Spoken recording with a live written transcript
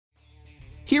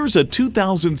Here's a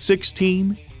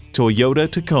 2016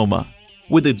 Toyota Tacoma.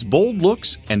 With its bold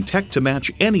looks and tech to match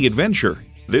any adventure,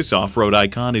 this off-road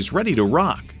icon is ready to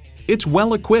rock. It's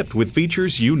well equipped with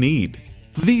features you need: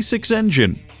 V6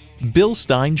 engine,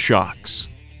 Bilstein shocks,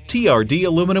 TRD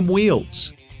aluminum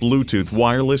wheels, Bluetooth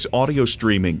wireless audio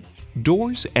streaming,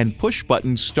 doors and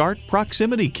push-button start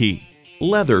proximity key,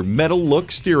 leather metal look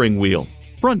steering wheel,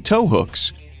 front tow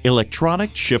hooks,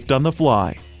 electronic shift on the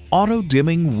fly,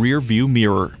 auto-dimming rear view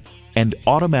mirror, and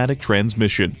automatic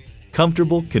transmission.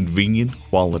 Comfortable, convenient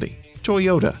quality.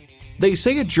 Toyota. They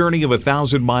say a journey of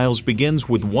 1,000 miles begins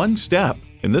with one step.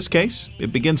 In this case,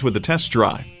 it begins with a test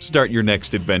drive. Start your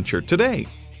next adventure today.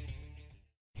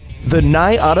 The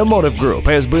Nye Automotive Group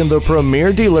has been the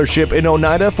premier dealership in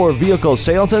Oneida for vehicle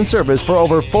sales and service for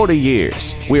over 40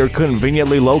 years. We are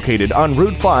conveniently located on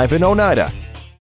Route 5 in Oneida.